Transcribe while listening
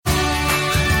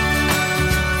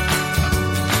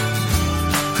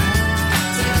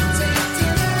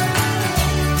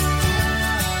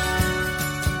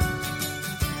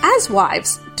As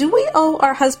wives, do we owe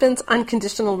our husbands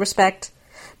unconditional respect?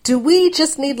 Do we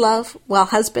just need love while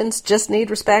husbands just need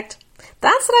respect?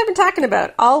 That's what I've been talking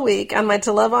about all week on my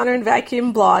To Love, Honor, and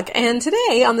Vacuum blog. And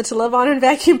today on the To Love, Honor, and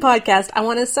Vacuum podcast, I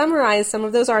want to summarize some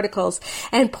of those articles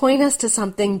and point us to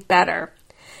something better.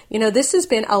 You know, this has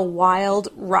been a wild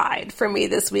ride for me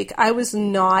this week. I was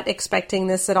not expecting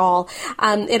this at all.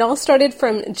 It all started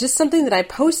from just something that I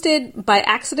posted by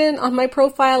accident on my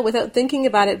profile without thinking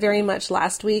about it very much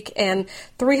last week. And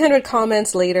 300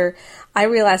 comments later, I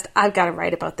realized I've got to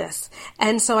write about this.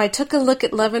 And so I took a look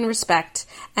at Love and Respect,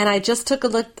 and I just took a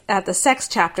look at the sex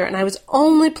chapter, and I was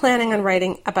only planning on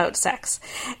writing about sex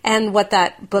and what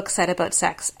that book said about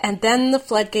sex. And then the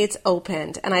floodgates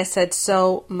opened, and I said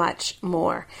so much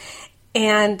more.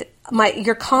 And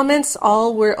your comments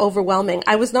all were overwhelming.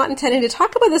 I was not intending to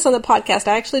talk about this on the podcast.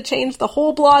 I actually changed the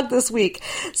whole blog this week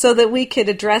so that we could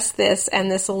address this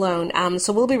and this alone.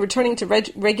 So we'll be returning to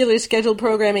regularly scheduled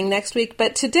programming next week.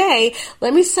 But today,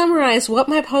 let me summarize what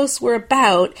my posts were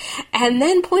about and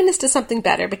then point us to something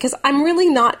better, because I'm really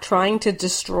not trying to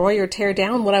destroy or tear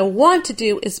down. What I want to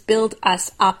do is build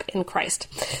us up in Christ.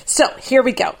 So here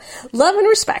we go. Love and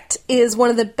Respect is one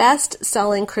of the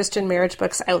best-selling Christian marriage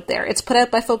books out there. It's put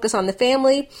out by Focus on the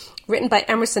Family, written by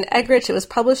Emerson Eggerichs. It was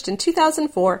published in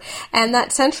 2004, and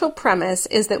that central premise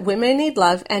is that women need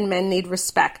love and men need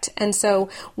respect. And so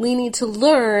we need to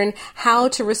learn how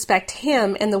to respect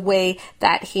him in the way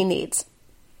that he needs.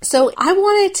 So I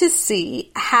wanted to see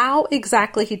how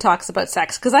exactly he talks about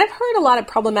sex, because I've heard a lot of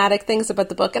problematic things about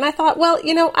the book, and I thought, well,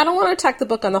 I don't want to attack the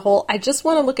book on the whole. I just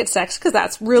want to look at sex, because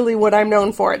that's really what I'm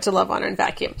known for at To Love, Honor, and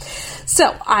Vacuum.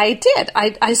 So I did.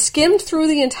 I skimmed through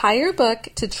the entire book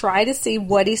to try to see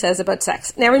what he says about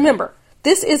sex. Now remember,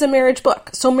 this is a marriage book,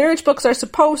 so marriage books are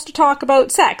supposed to talk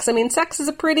about sex. I mean, sex is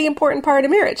a pretty important part of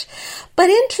marriage.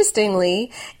 But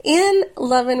interestingly, in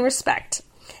Love and Respect,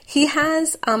 he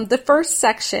has, the first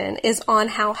section is on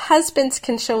how husbands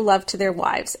can show love to their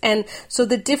wives. And so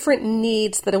the different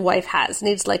needs that a wife has,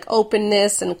 needs like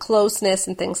openness and closeness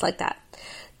and things like that.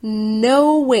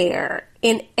 Nowhere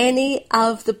in any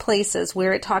of the places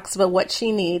where it talks about what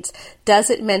she needs does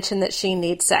it mention that she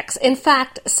needs sex. In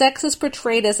fact, sex is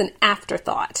portrayed as an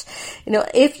afterthought.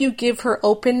 If you give her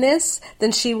openness,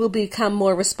 then she will become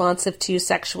more responsive to you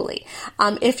sexually.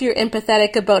 If you're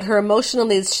empathetic about her emotional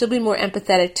needs, she'll be more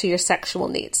empathetic to your sexual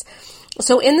needs.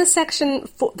 So in the section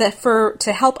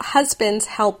to help husbands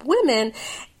help women,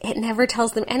 it never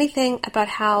tells them anything about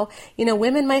how,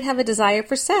 women might have a desire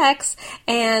for sex,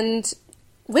 and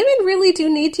women really do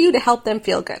need you to help them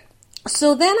feel good.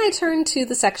 So then I turned to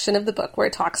the section of the book where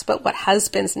it talks about what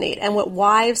husbands need and what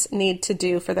wives need to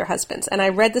do for their husbands. And I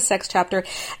read the sex chapter,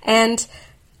 and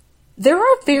there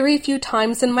are very few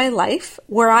times in my life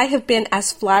where I have been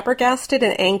as flabbergasted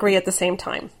and angry at the same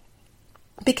time.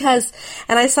 Because,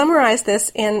 and I summarized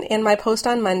this in my post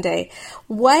on Monday,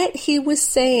 what he was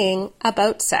saying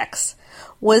about sex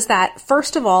was that,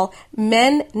 first of all,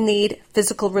 men need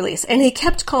physical release. And he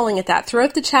kept calling it that.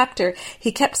 Throughout the chapter,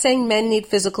 he kept saying men need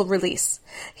physical release.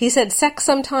 He said sex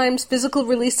sometimes, physical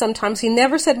release sometimes. He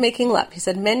never said making love. He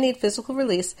said men need physical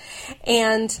release.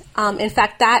 And in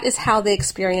fact, that is how they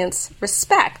experience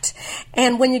respect.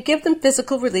 And when you give them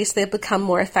physical release, they become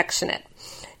more affectionate.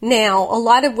 Now, a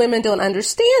lot of women don't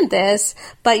understand this,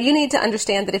 but you need to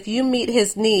understand that if you meet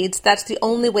his needs, that's the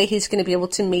only way he's going to be able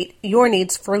to meet your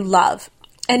needs for love.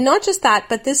 And not just that,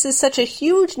 but this is such a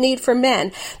huge need for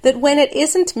men that when it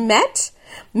isn't met,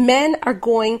 men are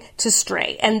going to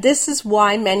stray. And this is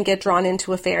why men get drawn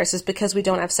into affairs, is because we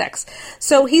don't have sex.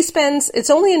 So it's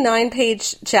only a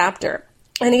 9-page chapter.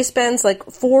 And he spends like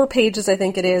 4 pages, I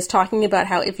think it is, talking about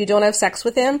how if you don't have sex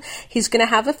with him, he's going to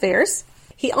have affairs.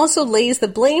 He also lays the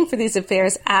blame for these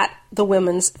affairs at the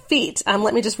women's feet.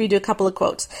 Let me just read you a couple of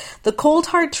quotes. The cold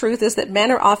hard truth is that men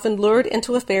are often lured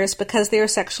into affairs because they are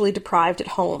sexually deprived at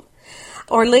home.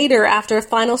 Or later, after a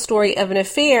final story of an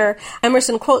affair,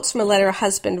 Emerson quotes from a letter a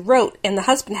husband wrote, and the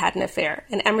husband had an affair.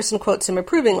 And Emerson quotes him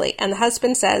approvingly, and the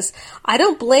husband says, I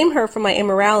don't blame her for my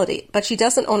immorality, but she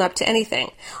doesn't own up to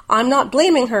anything. I'm not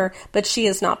blaming her, but she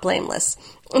is not blameless.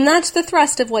 And that's the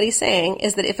thrust of what he's saying,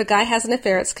 is that if a guy has an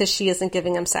affair, it's because she isn't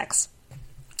giving him sex.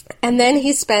 And then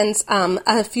he spends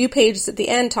a few pages at the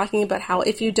end talking about how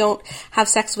if you don't have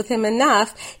sex with him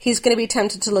enough, he's going to be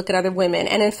tempted to look at other women.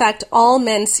 And in fact, all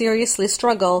men seriously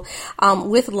struggle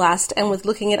with lust and with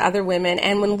looking at other women.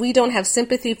 And when we don't have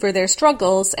sympathy for their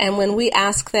struggles, and when we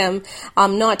ask them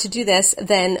not to do this,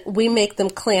 then we make them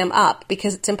clam up,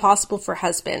 because it's impossible for a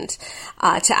husband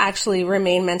to actually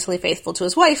remain mentally faithful to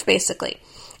his wife, basically.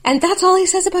 And that's all he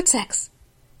says about sex.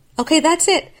 Okay, that's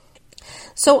it.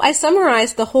 So I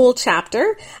summarized the whole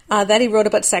chapter that he wrote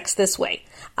about sex this way.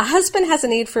 A husband has a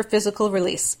need for physical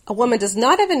release. A woman does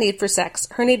not have a need for sex.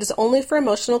 Her need is only for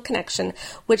emotional connection,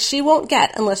 which she won't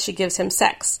get unless she gives him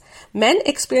sex. Men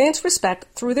experience respect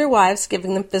through their wives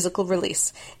giving them physical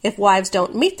release. If wives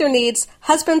don't meet their needs,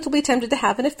 husbands will be tempted to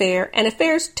have an affair, and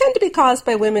affairs tend to be caused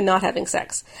by women not having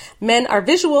sex. Men are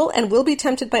visual and will be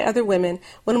tempted by other women.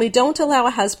 When we don't allow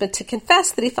a husband to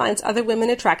confess that he finds other women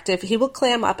attractive, he will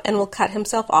clam up and will cut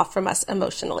himself off from us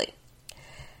emotionally.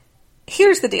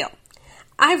 Here's the deal.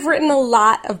 I've written a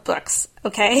lot of books,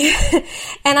 okay?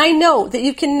 And I know that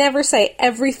you can never say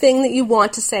everything that you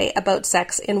want to say about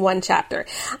sex in one chapter.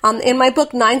 In my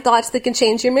book, 9 Thoughts That Can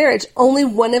Change Your Marriage, only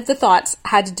one of the thoughts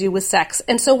had to do with sex.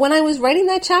 And so when I was writing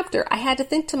that chapter, I had to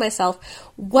think to myself,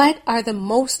 what are the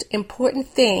most important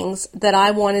things that I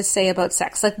want to say about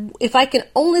sex? Like, if I can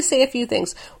only say a few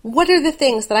things, what are the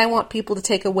things that I want people to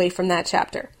take away from that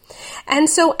chapter? And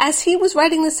so as he was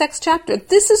writing the sex chapter,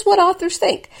 this is what authors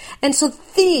think. And so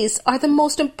these are the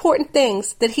most important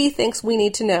things that he thinks we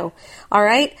need to know. All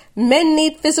right? Men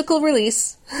need physical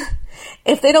release.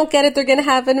 If they don't get it, they're going to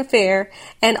have an affair.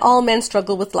 And all men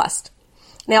struggle with lust.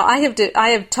 Now, I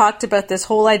have talked about this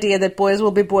whole idea that boys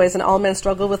will be boys and all men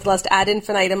struggle with lust ad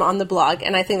infinitum on the blog,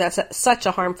 and I think that's such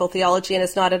a harmful theology, and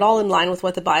it's not at all in line with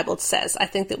what the Bible says. I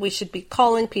think that we should be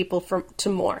calling people to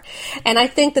more. And I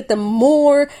think that the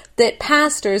more that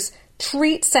pastors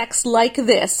treat sex like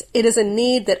this, it is a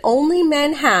need that only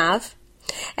men have,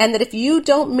 and that if you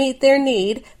don't meet their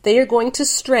need, they are going to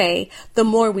stray, the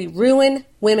more we ruin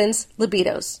women's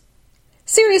libidos.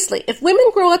 Seriously, if women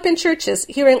grow up in churches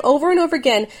hearing over and over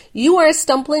again, you are a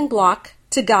stumbling block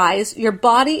to guys, your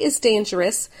body is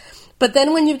dangerous, but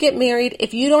then when you get married,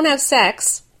 if you don't have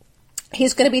sex,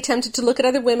 he's going to be tempted to look at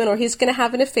other women or he's going to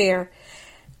have an affair,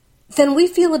 then we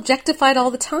feel objectified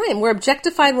all the time. We're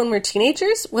objectified when we're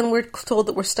teenagers, when we're told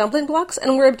that we're stumbling blocks,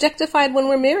 and we're objectified when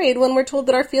we're married, when we're told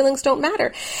that our feelings don't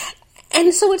matter.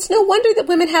 And so it's no wonder that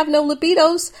women have no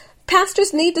libidos.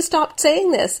 Pastors need to stop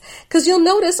saying this, because you'll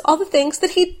notice all the things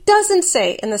that he doesn't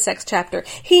say in the sex chapter.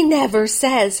 He never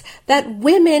says that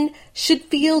women should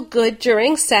feel good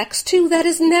during sex too. That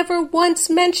is never once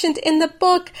mentioned in the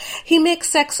book. He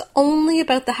makes sex only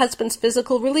about the husband's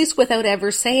physical release without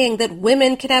ever saying that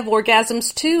women can have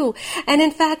orgasms too. And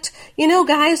in fact, you know,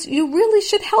 guys, you really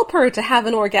should help her to have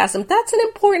an orgasm. That's an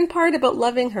important part about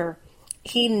loving her.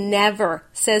 He never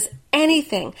says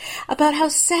anything about how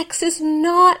sex is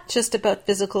not just about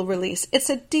physical release. It's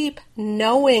a deep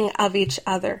knowing of each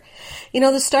other. You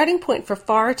know, the starting point for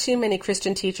far too many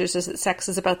Christian teachers is that sex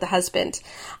is about the husband.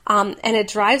 And it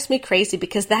drives me crazy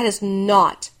because that is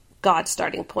not God's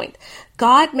starting point.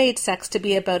 God made sex to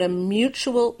be about a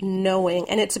mutual knowing,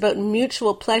 and it's about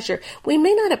mutual pleasure. We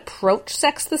may not approach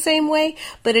sex the same way,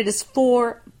 but it is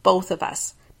for both of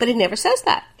us. But he never says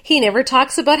that. He never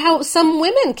talks about how some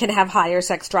women can have higher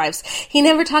sex drives. He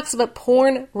never talks about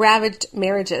porn-ravaged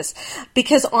marriages.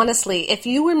 Because honestly, if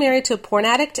you were married to a porn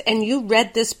addict and you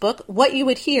read this book, what you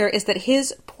would hear is that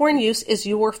his porn use is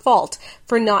your fault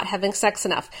for not having sex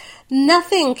enough.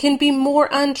 Nothing can be more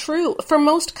untrue. For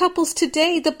most couples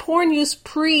today, the porn use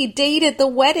predated the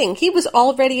wedding. He was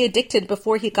already addicted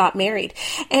before he got married.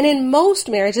 And in most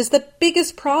marriages, the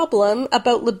biggest problem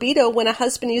about libido when a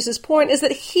husband uses porn is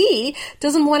that he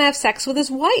doesn't want to have sex with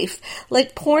his wife.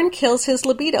 Like, porn kills his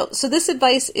libido. So this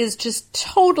advice is just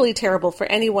totally terrible for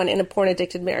anyone in a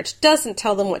porn-addicted marriage. Doesn't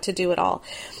tell them what to do at all.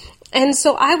 And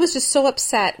so I was just so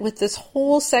upset with this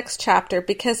whole sex chapter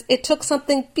because it took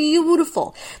something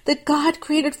beautiful that God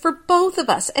created for both of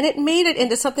us and it made it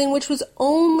into something which was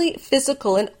only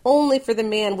physical and only for the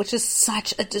man, which is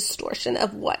such a distortion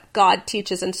of what God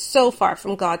teaches and so far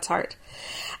from God's heart.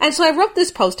 And so I wrote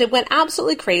this post. It went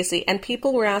absolutely crazy and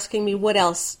people were asking me what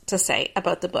else to say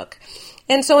about the book.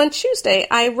 And so on Tuesday,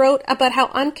 I wrote about how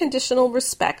unconditional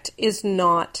respect is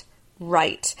not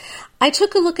right. I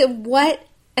took a look at what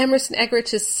Emerson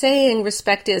Eggerichs is saying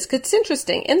respect is, because it's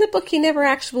interesting. In the book, he never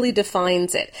actually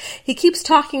defines it. He keeps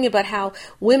talking about how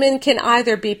women can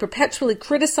either be perpetually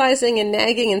criticizing and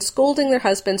nagging and scolding their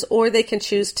husbands, or they can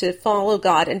choose to follow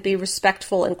God and be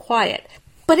respectful and quiet.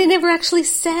 But he never actually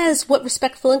says what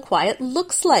respectful and quiet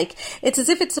looks like. It's as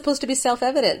if it's supposed to be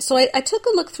self-evident. So I took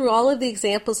a look through all of the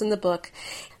examples in the book,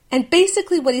 and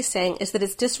basically what he's saying is that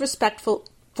it's disrespectful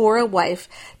for a wife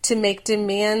to make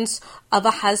demands of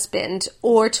a husband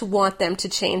or to want them to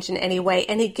change in any way.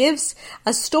 And he gives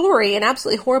a story, an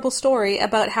absolutely horrible story,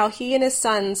 about how he and his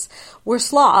sons were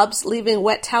slobs, leaving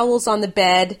wet towels on the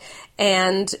bed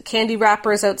and candy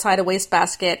wrappers outside a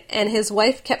wastebasket. And his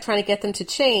wife kept trying to get them to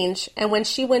change. And when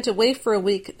she went away for a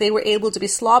week, they were able to be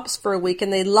slobs for a week,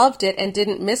 and they loved it and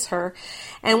didn't miss her.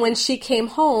 And when she came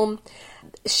home,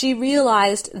 she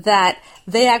realized that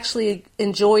they actually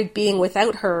enjoyed being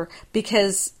without her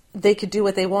because they could do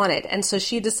what they wanted. And so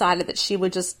she decided that she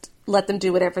would just let them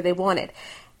do whatever they wanted.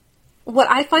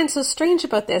 What I find so strange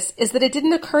about this is that it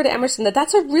didn't occur to Emerson that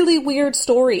that's a really weird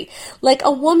story. Like,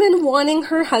 a woman wanting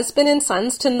her husband and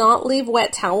sons to not leave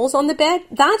wet towels on the bed,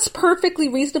 that's perfectly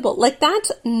reasonable. Like,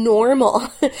 that's normal.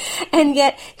 And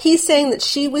yet he's saying that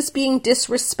she was being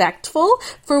disrespectful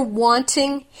for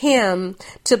wanting him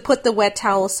to put the wet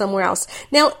towel somewhere else.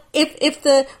 Now, if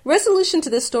the resolution to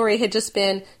this story had just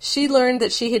been she learned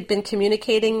that she had been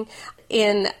communicating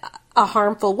in a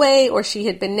harmful way, or she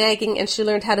had been nagging and she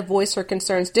learned how to voice her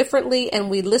concerns differently, and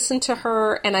we listened to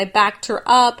her and I backed her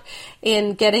up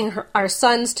in getting our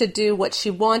sons to do what she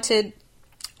wanted,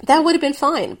 that would have been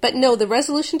fine. But no, the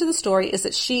resolution to the story is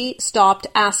that she stopped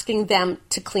asking them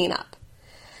to clean up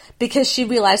because she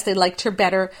realized they liked her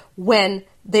better when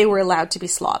they were allowed to be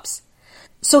slobs.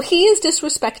 So he is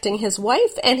disrespecting his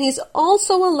wife, and he's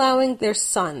also allowing their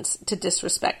sons to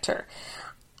disrespect her.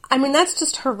 I mean, that's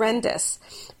just horrendous.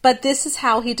 But this is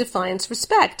how he defines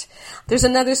respect. There's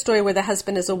another story where the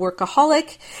husband is a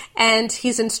workaholic, and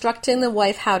he's instructing the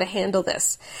wife how to handle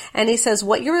this. And he says,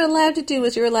 what you're allowed to do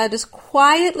is you're allowed to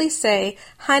quietly say,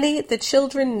 honey, the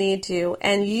children need you,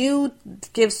 and you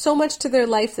give so much to their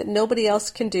life that nobody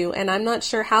else can do, and I'm not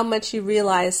sure how much you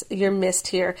realize you're missed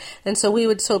here. And so we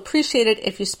would so appreciate it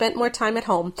if you spent more time at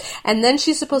home. And then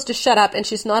she's supposed to shut up, and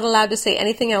she's not allowed to say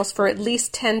anything else for at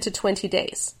least 10 to 20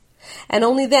 days. And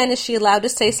only then is she allowed to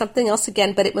say something else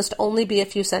again, but it must only be a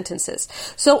few sentences.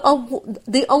 So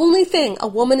the only thing a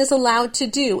woman is allowed to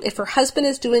do if her husband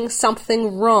is doing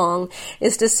something wrong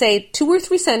is to say 2 or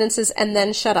 3 sentences and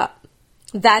then shut up.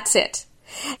 That's it.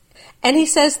 And he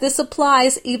says this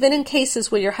applies even in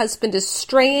cases where your husband is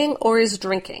straying or is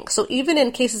drinking. So even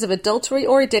in cases of adultery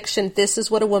or addiction, this is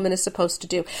what a woman is supposed to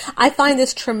do. I find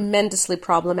this tremendously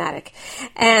problematic.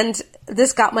 And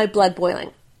this got my blood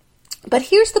boiling. But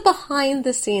here's the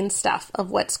behind-the-scenes stuff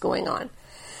of what's going on.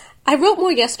 I wrote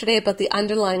more yesterday about the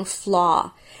underlying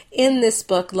flaw in this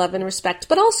book, Love and Respect,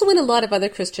 but also in a lot of other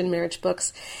Christian marriage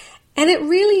books. And it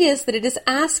really is that it is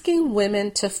asking women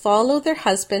to follow their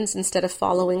husbands instead of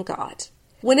following God.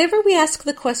 Whenever we ask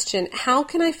the question, how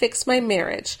can I fix my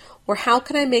marriage, or how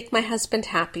can I make my husband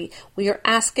happy, we are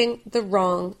asking the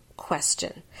wrong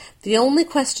question. The only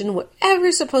question we're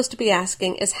ever supposed to be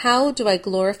asking is, how do I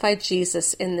glorify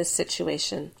Jesus in this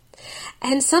situation?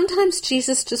 And sometimes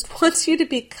Jesus just wants you to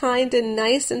be kind and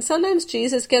nice, and sometimes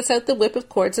Jesus gets out the whip of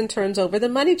cords and turns over the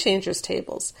money changers'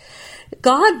 tables.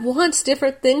 God wants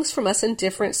different things from us in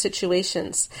different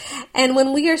situations. And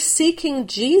when we are seeking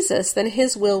Jesus, then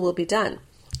His will be done.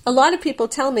 A lot of people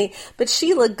tell me, but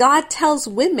Sheila, God tells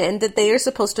women that they are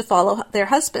supposed to follow their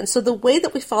husbands. So the way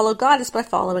that we follow God is by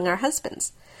following our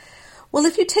husbands. Well,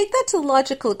 if you take that to the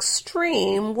logical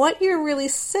extreme, what you're really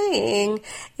saying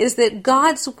is that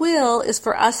God's will is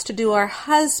for us to do our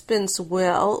husband's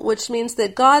will, which means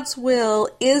that God's will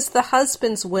is the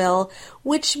husband's will,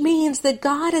 which means that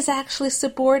God is actually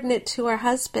subordinate to our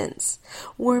husbands.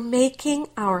 We're making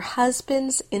our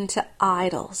husbands into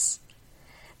idols.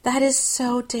 That is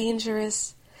so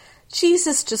dangerous.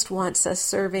 Jesus just wants us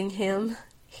serving Him.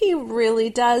 He really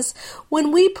does.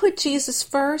 When we put Jesus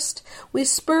first, we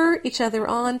spur each other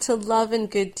on to love and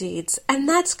good deeds. And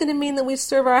that's going to mean that we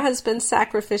serve our husbands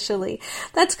sacrificially.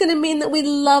 That's going to mean that we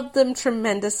love them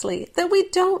tremendously, that we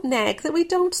don't nag, that we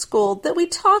don't scold, that we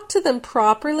talk to them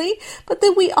properly, but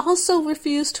that we also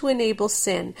refuse to enable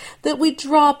sin, that we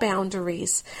draw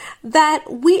boundaries, that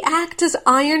we act as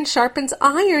iron sharpens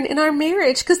iron in our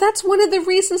marriage, because that's one of the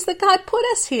reasons that God put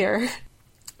us here.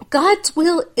 God's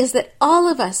will is that all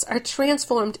of us are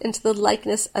transformed into the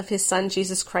likeness of His Son,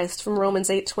 Jesus Christ, from Romans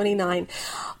 8:29.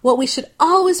 What we should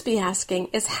always be asking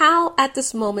is, how at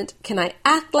this moment can I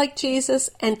act like Jesus,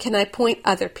 and can I point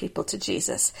other people to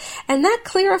Jesus? And that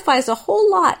clarifies a whole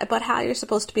lot about how you're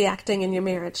supposed to be acting in your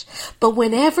marriage. But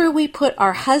whenever we put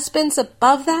our husbands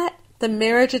above that, the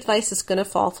marriage advice is going to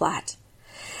fall flat.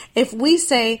 If we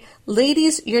say,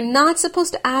 ladies, you're not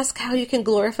supposed to ask how you can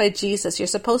glorify Jesus, you're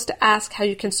supposed to ask how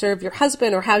you can serve your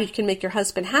husband or how you can make your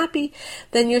husband happy,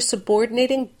 then you're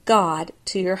subordinating God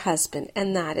to your husband,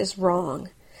 and that is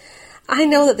wrong. I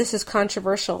know that this is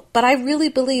controversial, but I really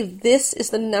believe this is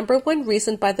the number one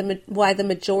reason why the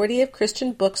majority of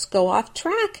Christian books go off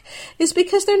track, is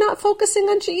because they're not focusing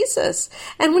on Jesus.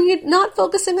 And when you're not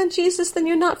focusing on Jesus, then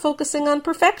you're not focusing on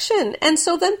perfection. And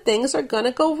so then things are going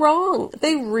to go wrong.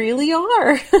 They really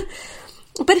are.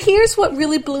 But here's what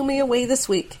really blew me away this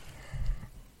week.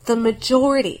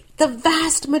 The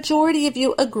vast majority of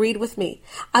you agreed with me.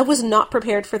 I was not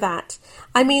prepared for that.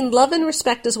 I mean, Love and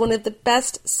Respect is one of the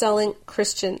best-selling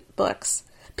Christian books.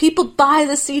 People buy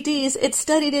the CDs. It's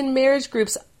studied in marriage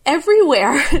groups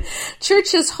everywhere.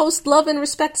 Churches host Love and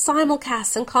Respect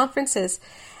simulcasts and conferences.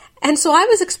 And so I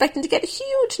was expecting to get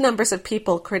huge numbers of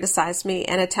people criticize me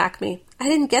and attack me. I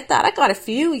didn't get that. I got a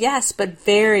few, yes, but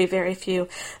very, very few.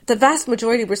 The vast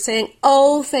majority were saying,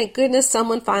 oh, thank goodness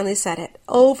someone finally said it,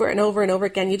 over and over and over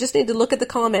again. You just need to look at the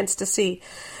comments to see.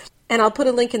 And I'll put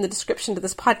a link in the description to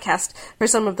this podcast for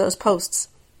some of those posts.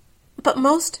 But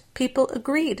most people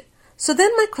agreed. So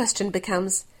then my question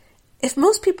becomes, if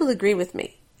most people agree with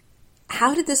me,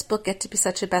 how did this book get to be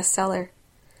such a bestseller?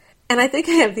 And I think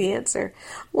I have the answer.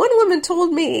 One woman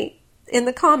told me in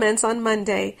the comments on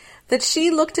Monday that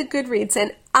she looked at Goodreads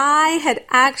and I had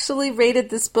actually rated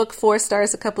this book 4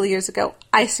 stars a couple of years ago.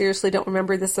 I seriously don't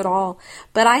remember this at all.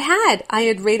 But I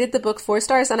had rated the book 4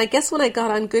 stars. And I guess when I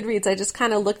got on Goodreads, I just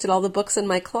kind of looked at all the books in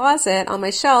my closet on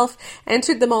my shelf,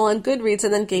 entered them all on Goodreads,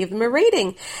 and then gave them a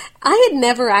rating. I had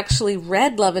never actually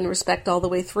read Love and Respect all the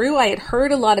way through. I had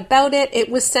heard a lot about it. It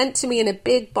was sent to me in a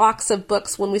big box of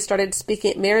books when we started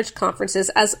speaking at marriage conferences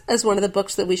as one of the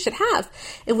books that we should have.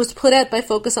 It was put out by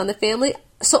Focus on the Family.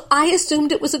 So I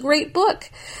assumed it was a great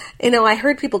book. You know, I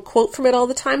heard people quote from it all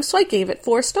the time, so I gave it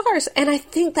 4 stars. And I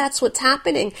think that's what's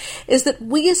happening, is that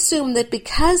we assume that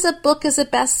because a book is a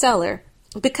bestseller,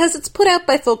 because it's put out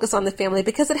by Focus on the Family,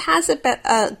 because it has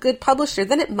a good publisher,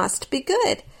 then it must be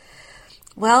good.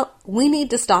 Well, we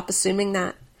need to stop assuming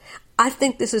that. I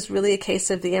think this is really a case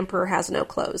of the emperor has no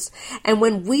clothes. And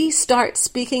when we start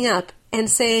speaking up and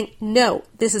saying, no,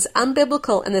 this is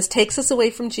unbiblical and this takes us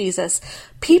away from Jesus,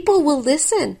 people will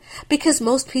listen because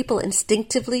most people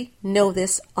instinctively know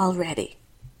this already.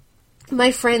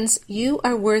 My friends, you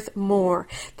are worth more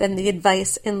than the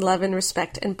advice in Love and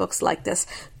Respect and books like this.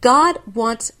 God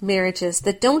wants marriages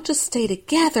that don't just stay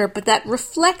together, but that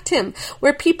reflect Him,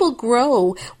 where people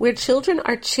grow, where children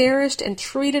are cherished and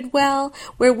treated well,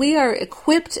 where we are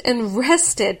equipped and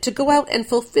rested to go out and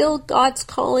fulfill God's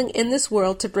calling in this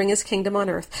world to bring His kingdom on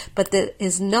earth. But that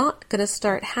is not going to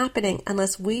start happening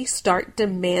unless we start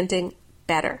demanding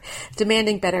better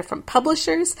from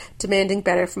publishers, demanding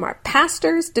better from our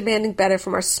pastors, demanding better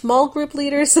from our small group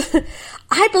leaders.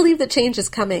 I believe that change is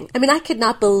coming. I mean, I could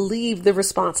not believe the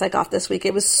response I got this week.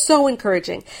 It was so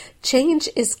encouraging. Change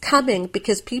is coming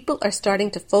because people are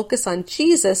starting to focus on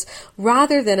Jesus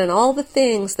rather than on all the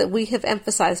things that we have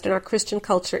emphasized in our Christian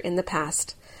culture in the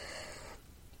past.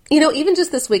 You know, even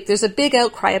just this week, there's a big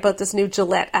outcry about this new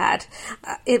Gillette ad.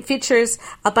 It features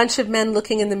a bunch of men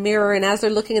looking in the mirror, and as they're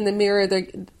looking in the mirror,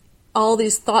 all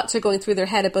these thoughts are going through their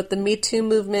head about the Me Too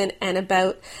movement and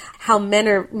about how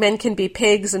men can be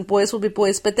pigs and boys will be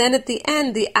boys. But then at the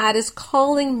end, the ad is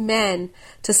calling men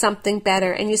to something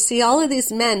better. And you see all of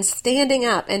these men standing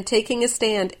up and taking a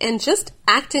stand and just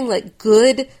acting like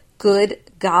good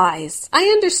guys. I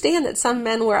understand that some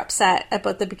men were upset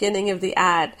about the beginning of the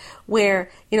ad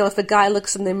where, you know, if a guy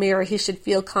looks in the mirror, he should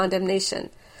feel condemnation.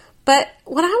 But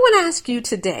what I want to ask you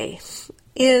today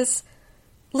is,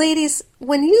 ladies,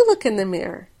 when you look in the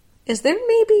mirror, is there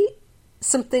maybe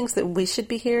some things that we should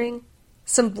be hearing?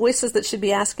 Some voices that should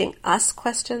be asking us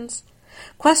questions?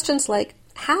 Questions like,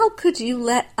 how could you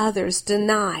let others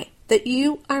deny that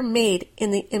you are made in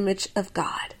the image of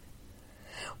God?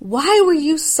 Why were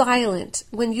you silent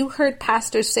when you heard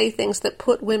pastors say things that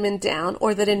put women down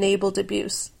or that enabled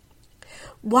abuse?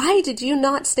 Why did you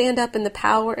not stand up in the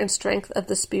power and strength of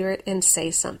the Spirit and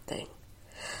say something?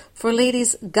 For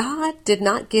ladies, God did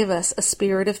not give us a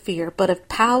spirit of fear, but of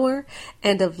power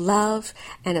and of love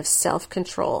and of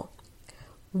self-control.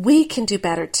 We can do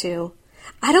better too.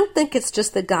 I don't think it's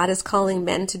just that God is calling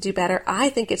men to do better. I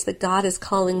think it's that God is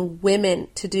calling women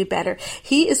to do better.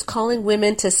 He is calling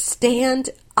women to stand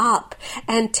up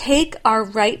and take our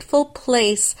rightful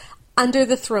place under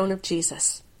the throne of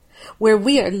Jesus, where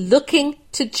we are looking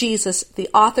to Jesus, the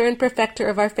author and perfecter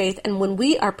of our faith. And when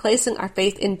we are placing our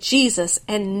faith in Jesus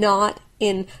and not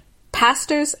in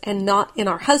pastors and not in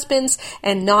our husbands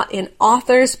and not in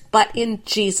authors, but in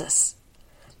Jesus,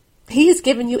 He has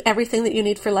given you everything that you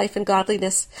need for life and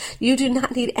godliness. You do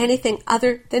not need anything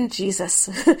other than Jesus.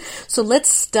 So let's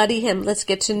study him. Let's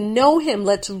get to know him.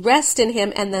 Let's rest in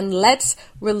him. And then let's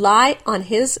rely on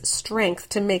his strength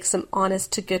to make some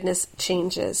honest to goodness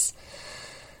changes.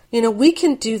 We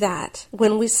can do that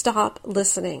when we stop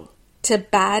listening to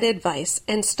bad advice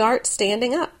and start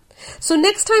standing up. So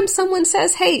next time someone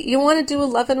says, hey, you want to do a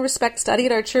love and respect study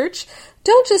at our church?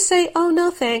 Don't just say, oh,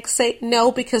 no, thanks. Say,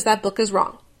 no, because that book is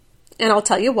wrong. And I'll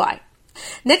tell you why.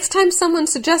 Next time someone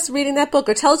suggests reading that book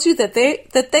or tells you that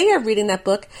they are reading that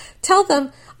book, tell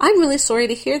them, I'm really sorry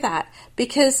to hear that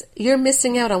because you're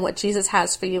missing out on what Jesus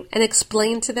has for you, and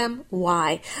explain to them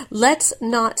why. Let's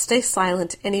not stay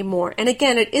silent anymore. And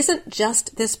again, it isn't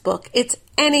just this book. It's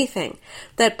anything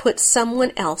that puts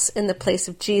someone else in the place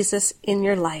of Jesus in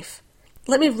your life.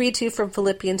 Let me read to you from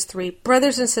Philippians 3.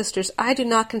 Brothers and sisters, I do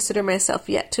not consider myself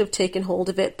yet to have taken hold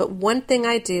of it, but one thing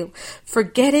I do,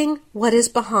 forgetting what is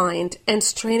behind and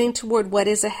straining toward what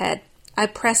is ahead, I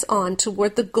press on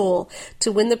toward the goal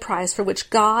to win the prize for which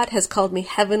God has called me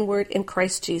heavenward in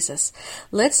Christ Jesus.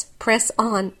 Let's press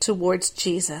on towards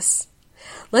Jesus.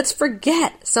 Let's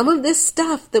forget some of this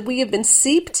stuff that we have been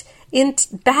seeped in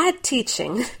bad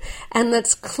teaching, and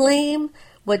let's claim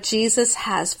what Jesus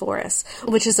has for us,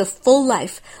 which is a full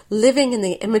life, living in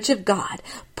the image of God,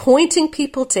 pointing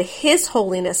people to his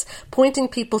holiness, pointing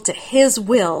people to his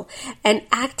will, and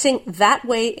acting that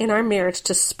way in our marriage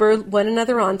to spur one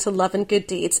another on to love and good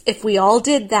deeds. If we all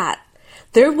did that,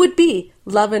 there would be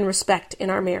love and respect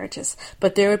in our marriages,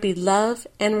 but there would be love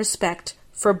and respect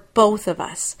for both of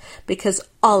us, because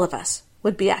all of us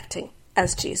would be acting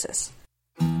as Jesus.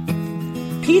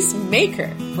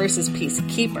 Peacemaker versus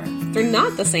peacekeeper. They're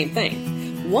not the same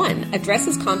thing. One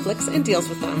addresses conflicts and deals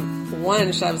with them.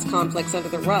 One shoves conflicts under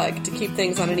the rug to keep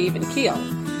things on an even keel.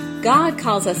 God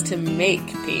calls us to make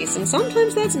peace, and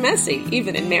sometimes that's messy,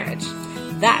 even in marriage.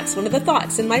 That's one of the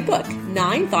thoughts in my book,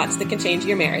 9 Thoughts That Can Change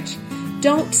Your Marriage.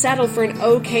 Don't settle for an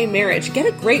okay marriage. Get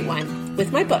a great one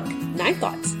with my book, 9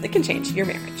 Thoughts That Can Change Your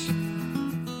Marriage.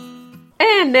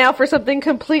 And now for something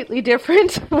completely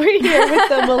different. We're here with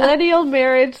the Millennial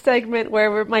Marriage segment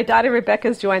where my daughter Rebecca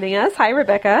is joining us. Hi,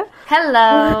 Rebecca.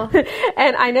 Hello.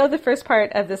 And I know the first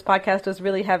part of this podcast was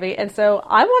really heavy, and so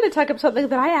I want to talk about something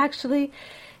that I actually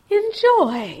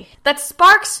enjoy. That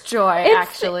sparks joy,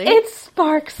 actually. It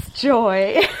sparks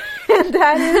joy. And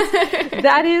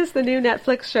that is the new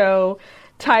Netflix show,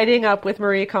 Tidying Up with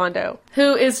Marie Kondo.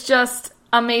 Who is just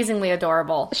amazingly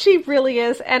adorable. She really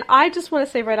is. And I just want to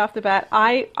say right off the bat,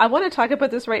 I want to talk about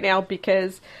this right now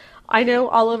because I know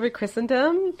all over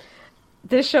Christendom,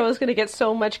 this show is going to get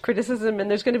so much criticism, and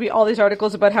there's going to be all these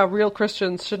articles about how real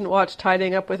Christians shouldn't watch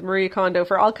Tidying Up with Marie Kondo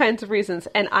for all kinds of reasons.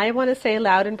 And I want to say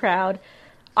loud and proud,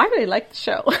 I really like the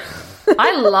show.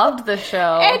 I loved the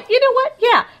show. And you know what?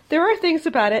 Yeah, there are things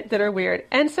about it that are weird.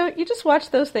 And so you just watch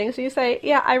those things and you say,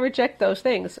 yeah, I reject those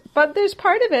things. But there's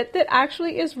part of it that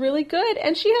actually is really good.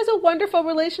 And she has a wonderful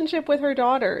relationship with her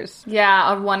daughters.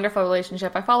 Yeah, a wonderful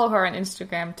relationship. I follow her on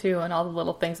Instagram too, and all the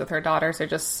little things with her daughters are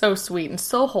just so sweet and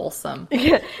so wholesome.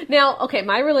 Now, okay,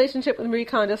 my relationship with Marie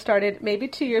Kondo started maybe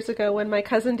 2 years ago when my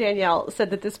cousin Danielle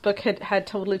said that this book had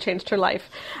totally changed her life.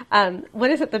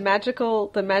 What is it? The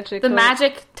magical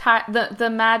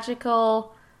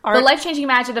life-changing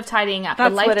magic of tidying up. That's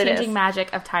the life-changing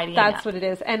magic of tidying up. That's what it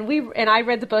is. And I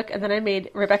read the book, and then I made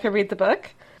Rebecca read the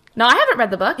book. No, I haven't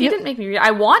read the book. You didn't make me read it.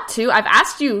 I want to. I've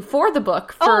asked you for the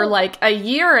book for like a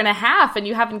year and a half, and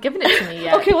you haven't given it to me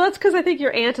yet. Okay, well, that's because I think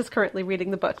your aunt is currently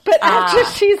reading the book. But after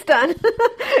she's done,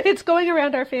 it's going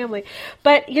around our family.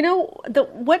 But, you know,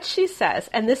 what she says,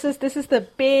 and this is the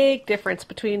big difference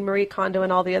between Marie Kondo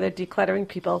and all the other decluttering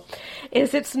people,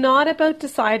 is it's not about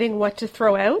deciding what to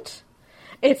throw out.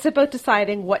 It's about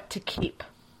deciding what to keep.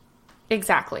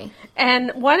 Exactly.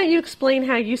 And why don't you explain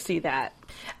how you see that?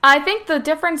 I think the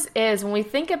difference is when we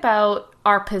think about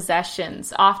our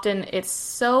possessions, often it's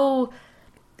so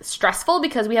stressful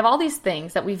because we have all these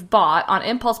things that we've bought on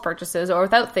impulse purchases or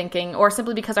without thinking, or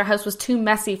simply because our house was too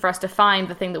messy for us to find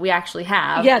the thing that we actually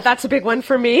have. Yeah, that's a big one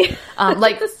for me.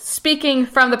 Like speaking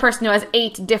from the person who has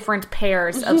 8 different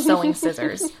pairs of sewing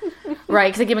scissors,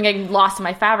 right? Because I keep getting lost in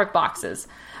my fabric boxes.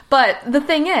 But the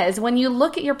thing is, when you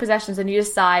look at your possessions and you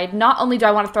decide, not only do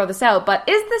I want to throw this out, but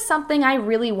is this something I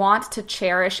really want to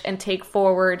cherish and take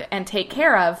forward and take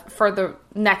care of for the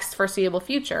next foreseeable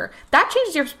future? That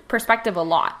changes your perspective a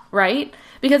lot, right?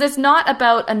 Because it's not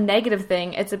about a negative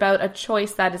thing. It's about a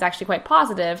choice that is actually quite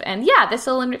positive. And yeah, this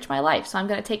will enrich my life, so I'm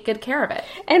going to take good care of it.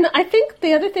 And I think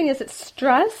the other thing is that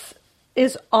stress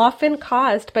is often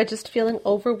caused by just feeling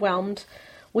overwhelmed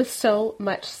with so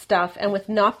much stuff and with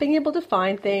not being able to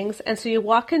find things. And so you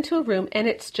walk into a room and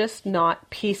it's just not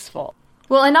peaceful.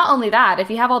 Well, and not only that, if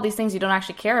you have all these things you don't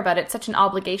actually care about, it's such an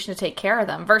obligation to take care of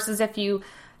them, versus if you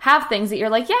have things that you're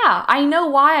like, yeah, I know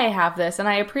why I have this and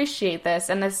I appreciate this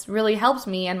and this really helps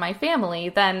me and my family,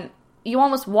 then you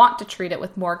almost want to treat it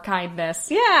with more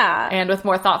kindness. Yeah. And with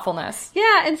more thoughtfulness.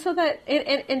 Yeah, and so that,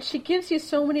 and she gives you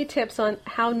so many tips on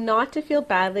how not to feel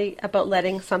badly about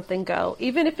letting something go.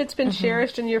 Even if it's been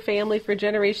cherished in your family for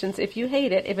generations, if you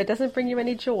hate it, if it doesn't bring you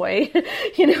any joy,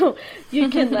 you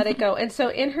can let it go. And so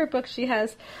in her book, she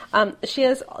has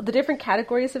the different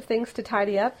categories of things to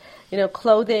tidy up,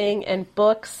 clothing and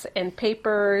books and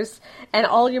papers and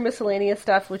all your miscellaneous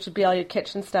stuff, which would be all your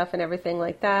kitchen stuff and everything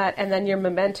like that, and then your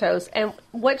mementos. And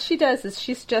what she does is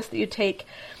she suggests that you take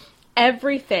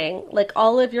everything, like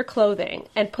all of your clothing,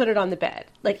 and put it on the bed,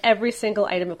 like every single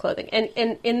item of clothing. And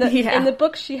in the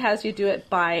book, she has you do it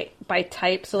by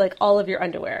type, so like all of your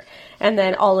underwear, and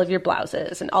then all of your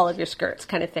blouses and all of your skirts,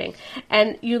 kind of thing.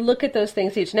 And you look at those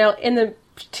things each. Now, in the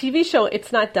TV show,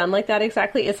 it's not done like that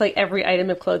exactly. It's like every item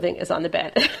of clothing is on the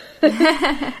bed.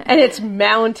 And it's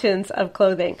mountains of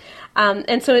clothing.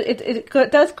 And so it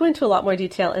does go into a lot more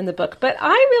detail in the book. But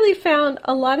I really found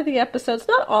a lot of the episodes,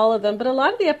 not all of them, but a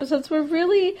lot of the episodes were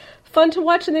really fun to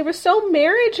watch, and they were so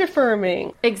marriage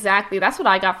affirming. Exactly. That's what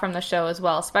I got from the show as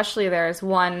well. Especially there's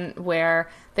one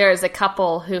where there's a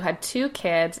couple who had 2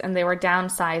 kids and they were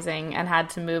downsizing and had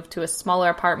to move to a smaller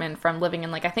apartment from living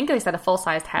in, like, I think they said a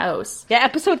full-sized house. Yeah,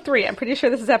 episode 3. I'm pretty sure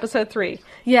this is episode 3.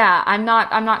 Yeah, I'm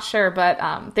not sure,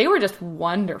 but they were just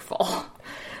wonderful.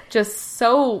 Just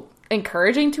so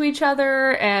encouraging to each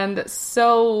other and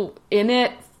so in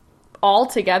it all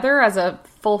together as a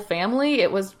full family.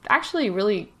 It was actually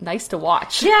really nice to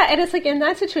watch. Yeah, and it's like in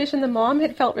that situation, the mom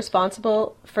had felt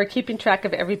responsible for keeping track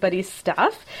of everybody's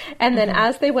stuff. And then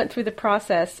as they went through the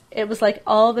process, it was like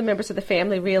all the members of the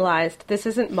family realized this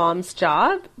isn't mom's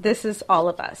job. This is all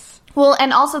of us. Well,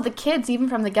 and also the kids, even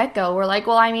from the get-go, were like,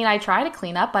 well, I mean, I try to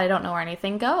clean up, but I don't know where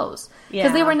anything goes.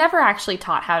 Because they were never actually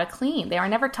taught how to clean. They were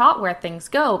never taught where things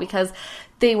go because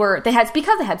they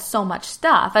had so much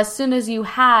stuff. As soon as you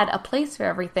had a place for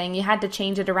everything, you had to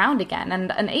change it around again. And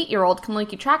an 8-year-old can only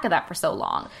keep track of that for so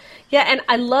long. Yeah, and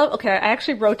I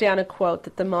actually wrote down a quote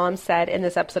that the mom said in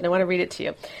this episode. I want to read it to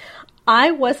you.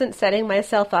 I wasn't setting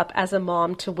myself up as a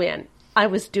mom to win. I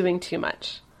was doing too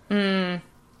much.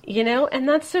 You know, and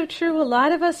that's so true. A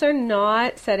lot of us are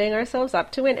not setting ourselves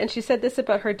up to win. And she said this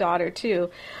about her daughter, too.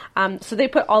 So they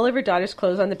put all of her daughter's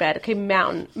clothes on the bed. Okay,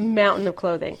 mountain of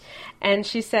clothing. And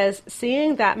she says,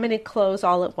 seeing that many clothes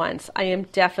all at once, I am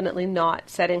definitely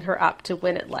not setting her up to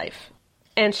win at life.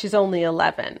 And she's only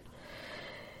 11.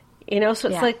 You know, so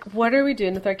it's like, what are we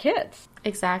doing with our kids?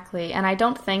 Exactly. And I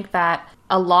don't think that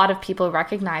a lot of people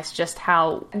recognize just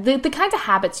how the kinds of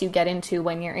habits you get into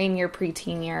when you're in your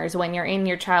preteen years, when you're in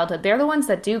your childhood, they're the ones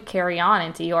that do carry on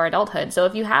into your adulthood. So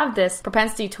if you have this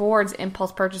propensity towards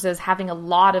impulse purchases, having a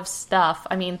lot of stuff,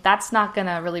 I mean, that's not going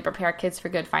to really prepare kids for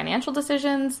good financial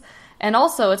decisions. And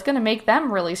also, it's going to make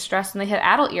them really stressed when they hit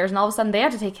adult years, and all of a sudden they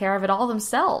have to take care of it all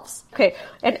themselves. Okay,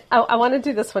 and I want to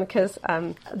do this one because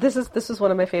this is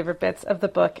one of my favorite bits of the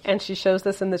book, and she shows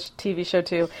this in the TV show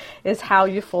too, is how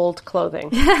you fold clothing.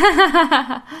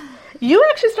 You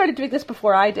actually started doing this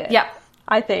before I did. Yeah.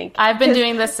 I think. I've been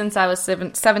doing this since I was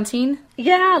 17.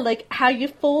 Yeah, like how you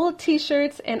fold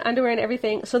t-shirts and underwear and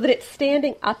everything so that it's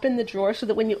standing up in the drawer so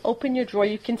that when you open your drawer,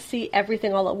 you can see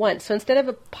everything all at once. So instead of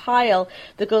a pile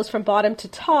that goes from bottom to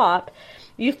top,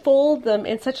 you fold them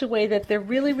in such a way that they're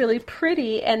really, really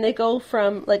pretty and they go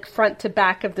from like front to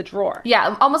back of the drawer.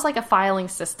 Yeah, almost like a filing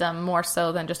system more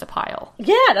so than just a pile.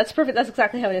 Yeah, that's perfect. That's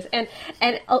exactly how it is.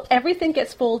 And everything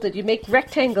gets folded. You make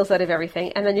rectangles out of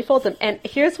everything and then you fold them. And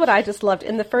here's what I just loved.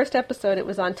 In the first episode, it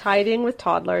was on tidying with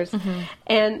toddlers.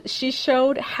 And she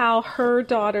showed how her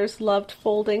daughters loved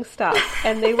folding stuff.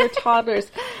 And they were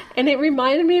toddlers. And it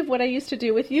reminded me of what I used to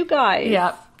do with you guys.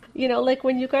 Yeah. You know, like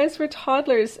when you guys were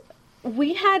toddlers,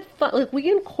 we had fun. Like we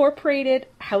incorporated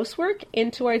housework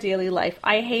into our daily life.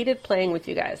 I hated playing with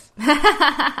you guys.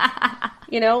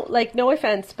 You know, like no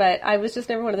offense, but I was just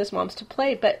never one of those moms to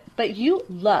play. But you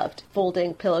loved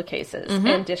folding pillowcases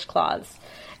and dishcloths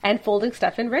and folding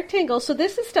stuff in rectangles. So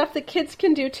this is stuff that kids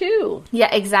can do too.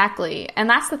 Yeah, exactly. And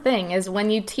that's the thing is when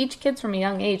you teach kids from a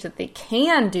young age that they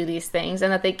can do these things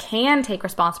and that they can take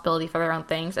responsibility for their own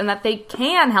things and that they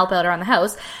can help out around the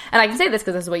house. And I can say this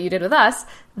because this is what you did with us.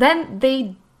 Then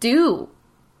they do.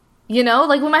 You know,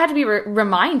 like we might have to be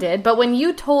reminded, but when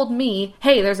you told me,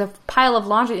 hey, there's a pile of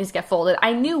laundry that needs to get folded,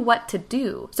 I knew what to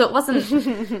do. So it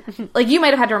wasn't, like you might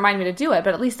have had to remind me to do it,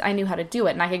 but at least I knew how to do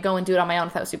it, and I could go and do it on my own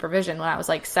without supervision when I was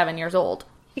like 7 years old.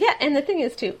 Yeah, and the thing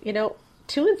is too, 2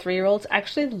 and 3-year-olds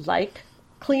actually like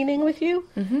cleaning with you.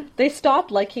 Mm-hmm. They stop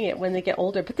liking it when they get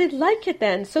older, but they like it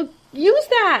then. So use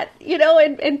that,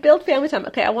 and build family time.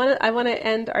 Okay, I want to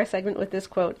end our segment with this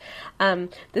quote.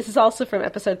 This is also from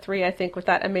episode 3, I think, with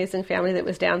that amazing family that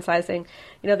was downsizing.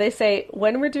 They say,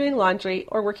 when we're doing laundry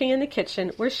or working in the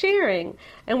kitchen, we're sharing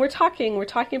and we're talking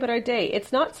about our day.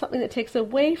 It's not something that takes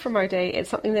away from our day.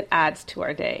 It's something that adds to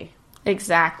our day.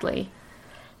 Exactly.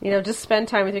 Just spend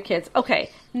time with your kids. Okay,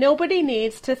 nobody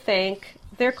needs to thank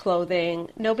their clothing.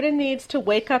 Nobody needs to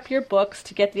wake up your books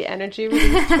to get the energy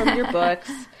released from your books.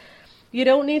 You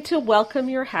don't need to welcome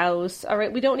your house. All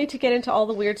right, we don't need to get into all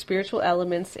the weird spiritual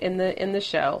elements in the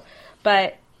show.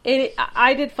 But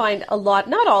I did find a lot,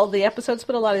 not all of the episodes,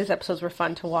 but a lot of these episodes were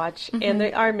fun to watch, mm-hmm. and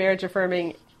they are marriage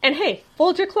affirming. And hey,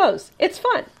 fold your clothes. It's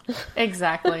fun.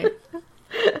 Exactly.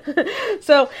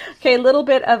 So, okay, a little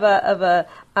bit of a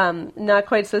not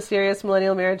quite so serious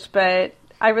millennial marriage, but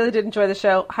I really did enjoy the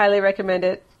show. Highly recommend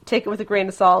it. Take it with a grain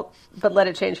of salt, but let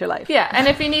it change your life. Yeah, and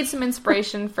if you need some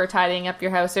inspiration for tidying up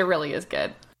your house, it really is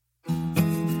good.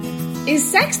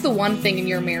 Is sex the one thing in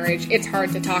your marriage it's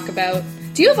hard to talk about?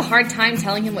 Do you have a hard time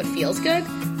telling him what feels good?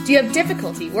 Do you have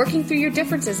difficulty working through your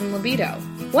differences in libido?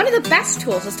 One of the best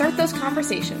tools to start those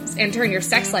conversations and turn your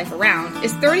sex life around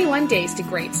is 31 Days to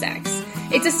Great Sex.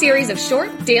 It's a series of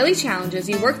short, daily challenges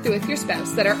you work through with your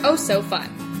spouse that are oh so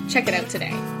fun. Check it out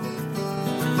today.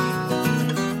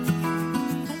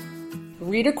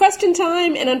 Reader question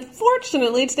time, and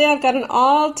unfortunately today I've got an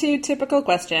all too typical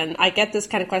question. I get this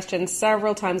kind of question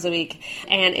several times a week,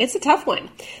 and it's a tough one.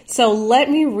 So let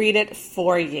me read it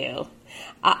for you.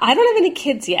 I don't have any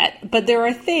kids yet, but there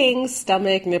are things,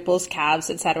 stomach, nipples, calves,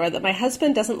 etc., that my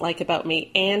husband doesn't like about me,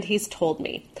 and he's told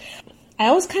me. I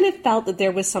always kind of felt that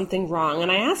there was something wrong,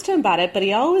 and I asked him about it, but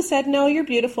he always said, no, you're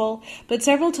beautiful. But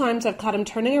several times I've caught him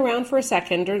turning around for a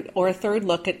second or a third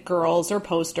look at girls or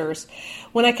posters.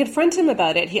 When I confront him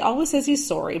about it, he always says he's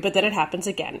sorry, but then it happens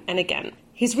again and again.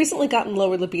 He's recently gotten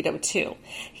lower libido, too.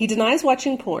 He denies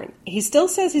watching porn. He still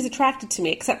says he's attracted to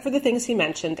me, except for the things he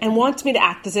mentioned, and wants me to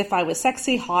act as if I was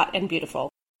sexy, hot, and beautiful.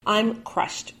 I'm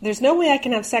crushed. There's no way I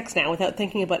can have sex now without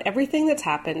thinking about everything that's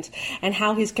happened and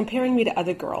how he's comparing me to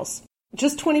other girls.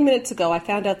 Just 20 minutes ago, I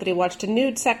found out that he watched a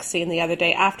nude sex scene the other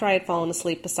day after I had fallen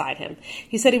asleep beside him.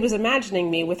 He said he was imagining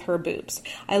me with her boobs.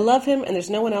 I love him, and there's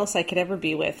no one else I could ever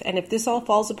be with, and if this all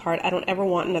falls apart, I don't ever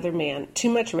want another man. Too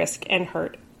much risk and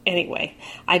hurt. Anyway,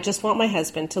 I just want my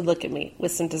husband to look at me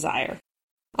with some desire.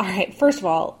 All right, first of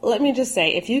all, let me just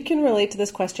say, if you can relate to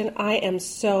this question, I am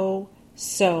so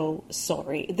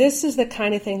sorry. This is the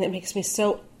kind of thing that makes me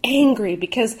so angry,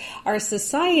 because our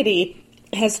society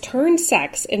has turned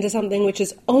sex into something which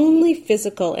is only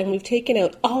physical, and we've taken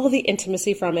out all the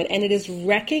intimacy from it, and it is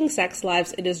wrecking sex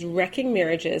lives, it is wrecking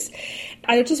marriages.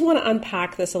 I just want to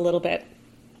unpack this a little bit.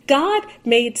 God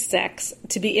made sex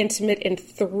to be intimate in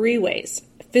 3 ways: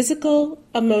 physical,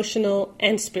 emotional,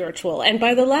 and spiritual. And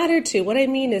by the latter two, what I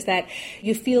mean is that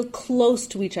you feel close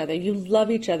to each other, you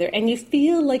love each other, and you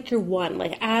feel like you're one.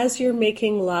 Like as you're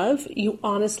making love, you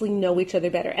honestly know each other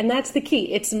better. And that's the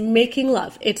key. It's making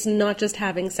love. It's not just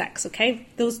having sex, okay?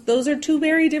 Those are 2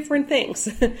 very different things.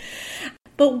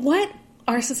 But what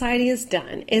our society has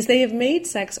done is they have made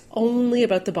sex only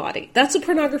about the body. That's what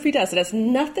pornography does. It has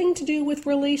nothing to do with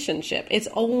relationship. It's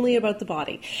only about the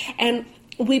body. And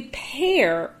we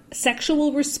pair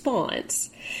sexual response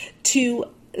to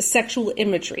sexual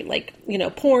imagery, like,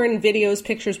 porn, videos,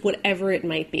 pictures, whatever it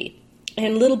might be.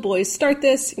 And little boys start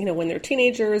this, when they're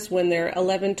teenagers, when they're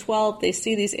 11, 12, they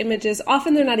see these images.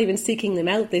 Often they're not even seeking them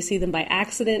out. They see them by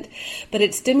accident, but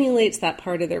it stimulates that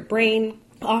part of their brain.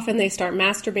 Often they start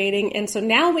masturbating. And so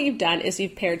now what you've done is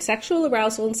you've paired sexual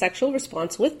arousal and sexual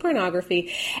response with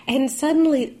pornography. And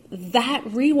suddenly that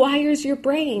rewires your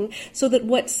brain so that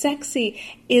what's sexy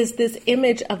is this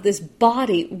image of this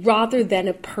body rather than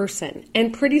a person.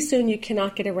 And pretty soon you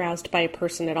cannot get aroused by a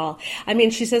person at all. I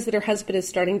mean, she says that her husband is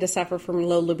starting to suffer from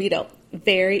low libido.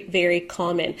 Very, very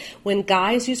common. When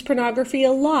guys use pornography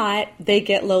a lot, they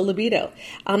get low libido.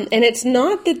 And it's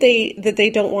not that they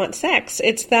don't want sex.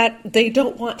 It's that they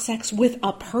don't want sex with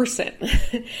a person.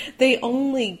 They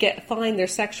only find their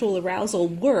sexual arousal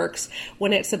works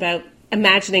when it's about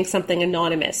imagining something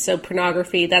anonymous. So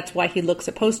pornography, that's why he looks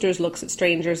at posters, looks at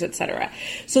strangers, etc.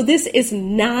 So this is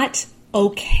not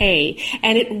okay,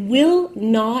 and it will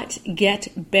not get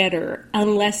better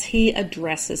unless he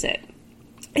addresses it.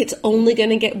 It's only going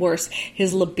to get worse.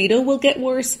 His libido will get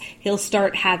worse. He'll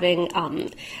start having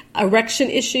erection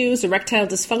issues, erectile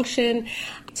dysfunction.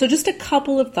 So just a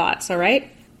couple of thoughts, all right?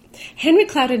 Henry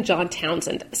Cloud and John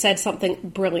Townsend said something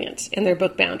brilliant in their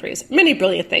book Boundaries. Many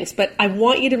brilliant things, but I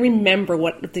want you to remember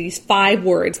what these 5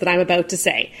 words that I'm about to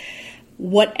say.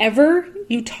 Whatever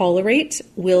you tolerate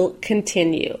will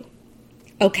continue.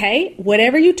 Okay?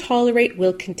 Whatever you tolerate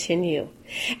will continue.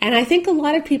 And I think a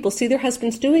lot of people see their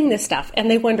husbands doing this stuff and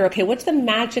they wonder, okay, what's the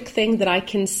magic thing that I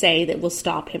can say that will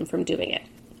stop him from doing it?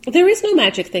 There is no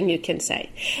magic thing you can say.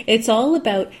 It's all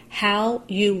about how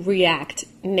you react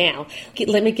now.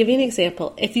 Let me give you an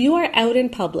example. If you are out in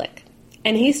public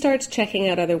and he starts checking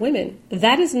out other women,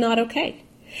 that is not okay.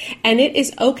 And it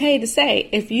is okay to say,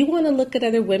 if you want to look at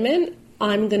other women,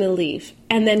 I'm going to leave.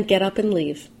 And then get up and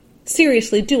leave.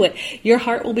 Seriously, do it. Your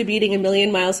heart will be beating a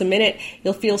million miles a minute.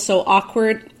 You'll feel so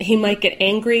awkward. He might get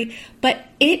angry. But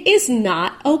it is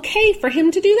not okay for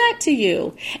him to do that to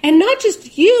you. And not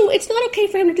just you. It's not okay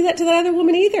for him to do that to that other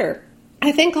woman either.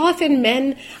 I think often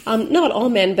men, not all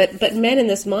men, but men in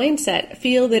this mindset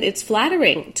feel that it's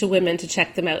flattering to women to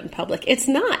check them out in public. It's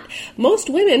not. Most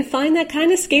women find that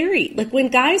kind of scary. Like when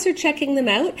guys are checking them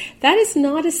out, that is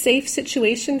not a safe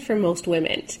situation for most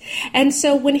women. And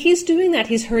so when he's doing that,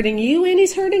 he's hurting you and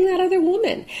he's hurting that other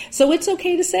woman. So it's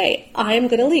okay to say, I'm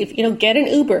going to leave. Get an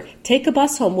Uber, take a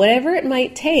bus home, whatever it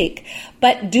might take.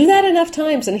 But do that enough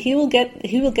times and he will get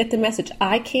the message.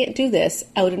 I can't do this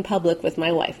out in public with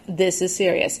my wife. This is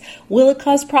serious. Will it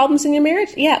cause problems in your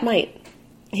marriage? Yeah, it might.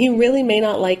 He really may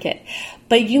not like it.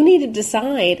 But you need to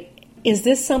decide, is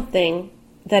this something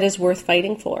that is worth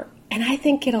fighting for? And I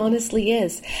think it honestly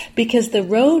is. Because the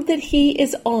road that he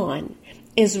is on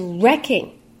is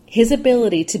wrecking his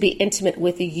ability to be intimate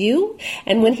with you.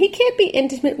 And when he can't be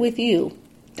intimate with you,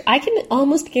 I can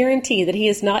almost guarantee that he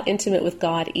is not intimate with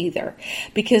God either,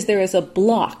 because there is a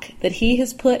block that he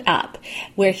has put up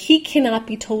where he cannot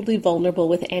be totally vulnerable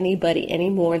with anybody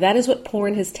anymore. That is what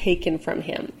porn has taken from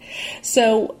him.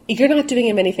 So you're not doing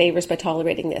him any favors by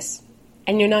tolerating this.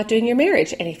 And you're not doing your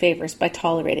marriage any favors by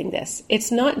tolerating this.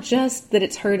 It's not just that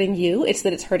it's hurting you, it's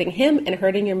that it's hurting him and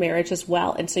hurting your marriage as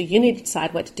well. And so you need to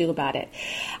decide what to do about it.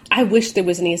 I wish there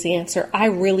was an easy answer. I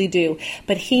really do.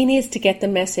 But he needs to get the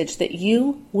message that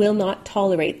you will not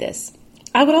tolerate this.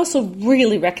 I would also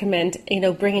really recommend,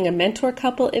 bringing a mentor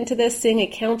couple into this, seeing a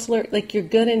counselor. Like, you're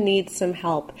going to need some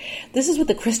help. This is what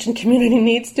the Christian community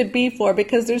needs to be for,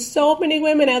 because there's so many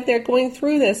women out there going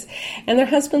through this. And their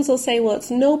husbands will say, well, it's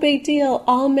no big deal.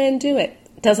 All men do it.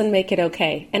 Doesn't make it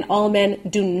okay. And all men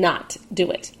do not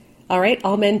do it. All right?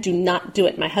 All men do not do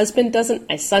it. My husband doesn't.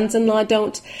 My sons-in-law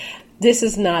don't. This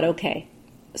is not okay.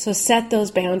 So set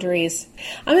those boundaries.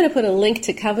 I'm going to put a link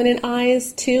to Covenant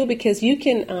Eyes too, because you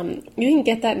can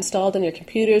get that installed on your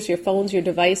computers, your phones, your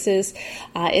devices.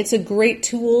 It's a great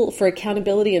tool for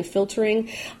accountability and filtering.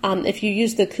 If you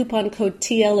use the coupon code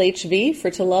TLHV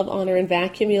for To Love, Honor, and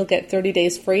Vacuum, you'll get 30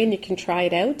 days free and you can try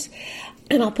it out.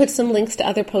 And I'll put some links to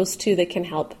other posts too that can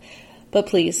help. But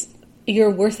please,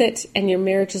 you're worth it and your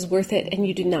marriage is worth it, and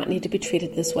you do not need to be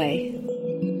treated this way.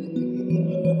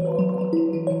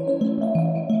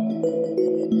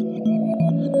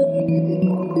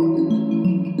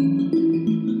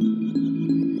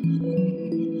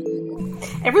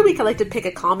 Every week I like to pick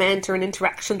a comment or an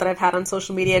interaction that I've had on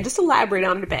social media and just elaborate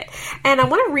on it a bit. And I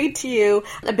want to read to you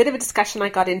a bit of a discussion I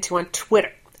got into on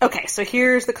Twitter. Okay, so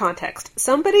here's the context.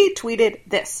 Somebody tweeted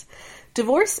this: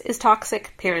 divorce is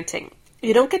toxic parenting.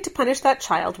 You don't get to punish that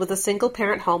child with a single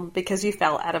parent home because you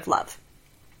fell out of love.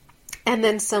 And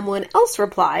then someone else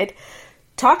replied,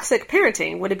 toxic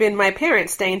parenting would have been my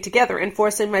parents staying together and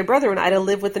forcing my brother and I to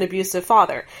live with an abusive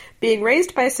father. Being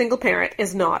raised by a single parent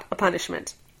is not a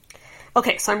punishment.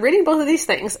 Okay, so I'm reading both of these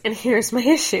things, and here's my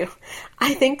issue.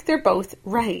 I think they're both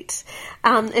right.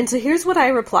 And so here's what I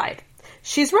replied.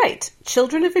 She's right.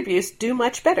 Children of abuse do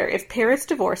much better if parents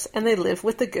divorce and they live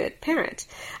with a good parent.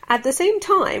 At the same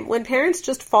time, when parents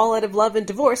just fall out of love and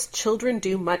divorce, children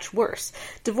do much worse.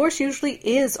 Divorce usually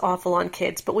is awful on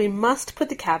kids, but we must put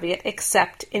the caveat,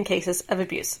 except in cases of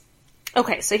abuse.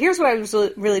 Okay, so here's what I was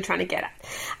really trying to get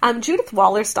at. Judith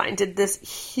Wallerstein did this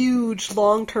huge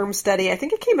long-term study. I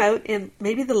think it came out in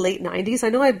maybe the late 90s. I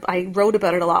know I wrote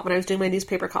about it a lot when I was doing my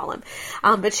newspaper column.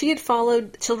 But she had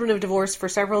followed children of divorce for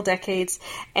several decades,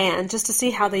 and just to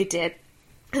see how they did.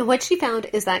 And what she found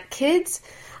is that kids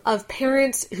of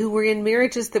parents who were in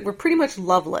marriages that were pretty much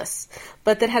loveless,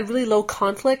 but that had really low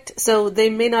conflict. So they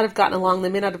may not have gotten along, they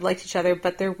may not have liked each other,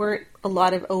 but there weren't a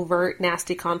lot of overt,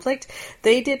 nasty conflict.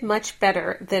 They did much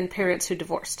better than parents who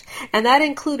divorced. And that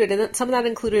included, and some of that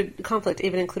included conflict,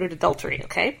 even included adultery,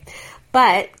 okay?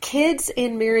 But kids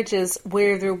in marriages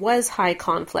where there was high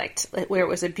conflict, where it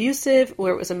was abusive,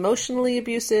 where it was emotionally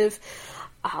abusive,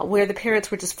 where the parents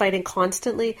were just fighting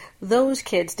constantly, those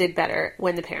kids did better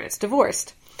when the parents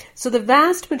divorced. So the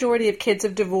vast majority of kids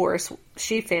of divorce,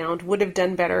 she found, would have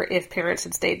done better if parents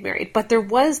had stayed married. But there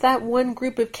was that one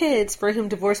group of kids for whom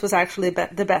divorce was actually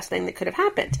the best thing that could have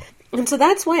happened. And so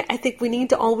that's why I think we need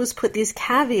to always put these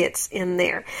caveats in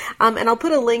there. And I'll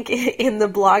put a link in the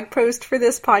blog post for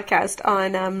this podcast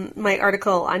on my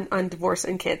article on divorce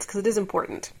and kids, because it is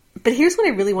important. But here's what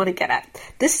I really want to get at.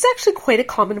 This is actually quite a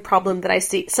common problem that I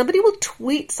see. Somebody will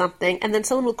tweet something and then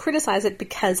someone will criticize it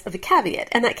because of a caveat.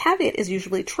 And that caveat is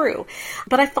usually true.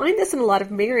 But I find this in a lot of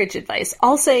marriage advice.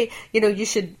 I'll say, you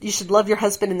should love your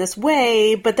husband in this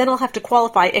way, but then I'll have to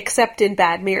qualify except in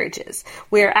bad marriages,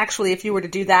 where actually if you were to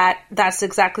do that, that's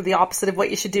exactly the opposite of what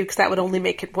you should do, because that would only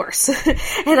make it worse.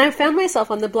 And I found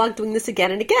myself on the blog doing this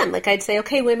again and again. Like I'd say,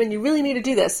 okay, women, you really need to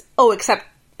do this. Oh, except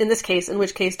in this case, in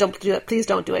which case, don't do it. Please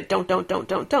don't do it. Don't.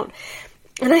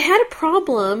 And I had a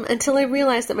problem until I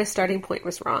realized that my starting point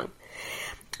was wrong.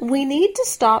 We need to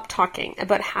stop talking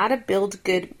about how to build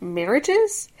good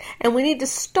marriages, and we need to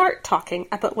start talking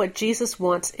about what Jesus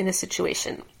wants in a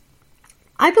situation.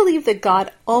 I believe that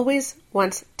God always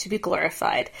wants to be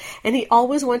glorified, and he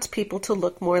always wants people to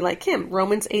look more like him.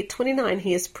 Romans 8:29,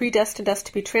 he has predestined us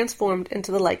to be transformed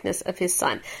into the likeness of his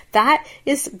Son. That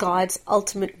is God's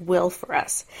ultimate will for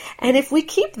us. And if we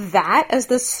keep that as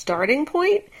the starting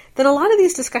point, then a lot of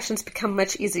these discussions become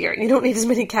much easier. You don't need as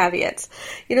many caveats.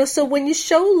 So when you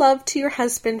show love to your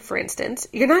husband, for instance,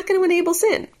 you're not going to enable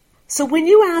sin. So when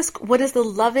you ask, what is the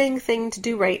loving thing to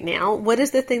do right now? What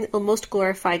is the thing that will most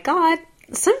glorify God?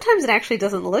 Sometimes it actually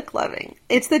doesn't look loving.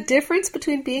 It's the difference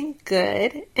between being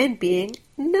good and being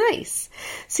nice.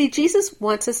 See, Jesus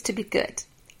wants us to be good.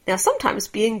 Now, sometimes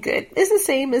being good is the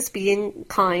same as being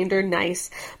kind or nice,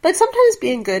 but sometimes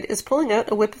being good is pulling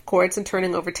out a whip of cords and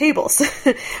turning over tables.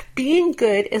 Being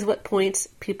good is what points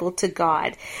people to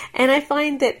God. And I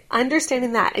find that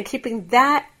understanding that and keeping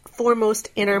that foremost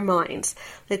in our minds,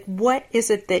 like what is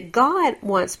it that God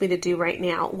wants me to do right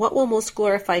now? What will most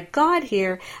glorify God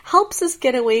here? Helps us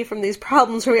get away from these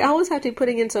problems where we always have to be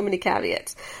putting in so many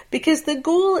caveats. Because the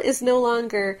goal is no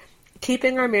longer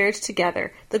keeping our marriage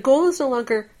together. The goal is no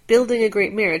longer building a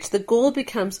great marriage. The goal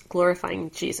becomes glorifying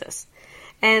Jesus.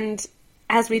 And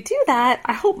as we do that,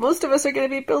 I hope most of us are going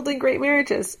to be building great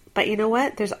marriages. But you know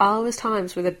what? There's always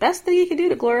times where the best thing you can do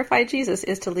to glorify Jesus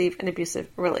is to leave an abusive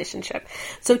relationship.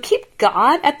 So keep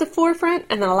God at the forefront,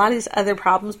 and then a lot of these other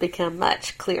problems become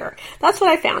much clearer. That's what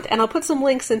I found. And I'll put some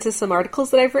links into some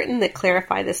articles that I've written that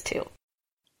clarify this too.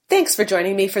 Thanks for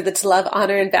joining me for the To Love,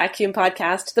 Honor, and Vacuum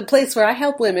podcast, the place where I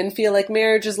help women feel like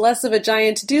marriage is less of a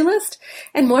giant to-do list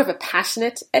and more of a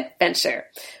passionate adventure.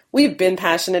 We've been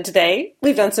passionate today,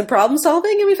 we've done some problem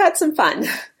solving, and we've had some fun.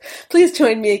 Please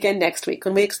join me again next week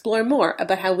when we explore more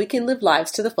about how we can live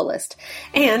lives to the fullest.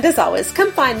 And as always,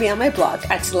 come find me on my blog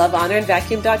at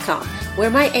tolovehonorandvacuum.com, where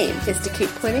my aim is to keep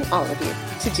pointing all of you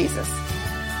to Jesus.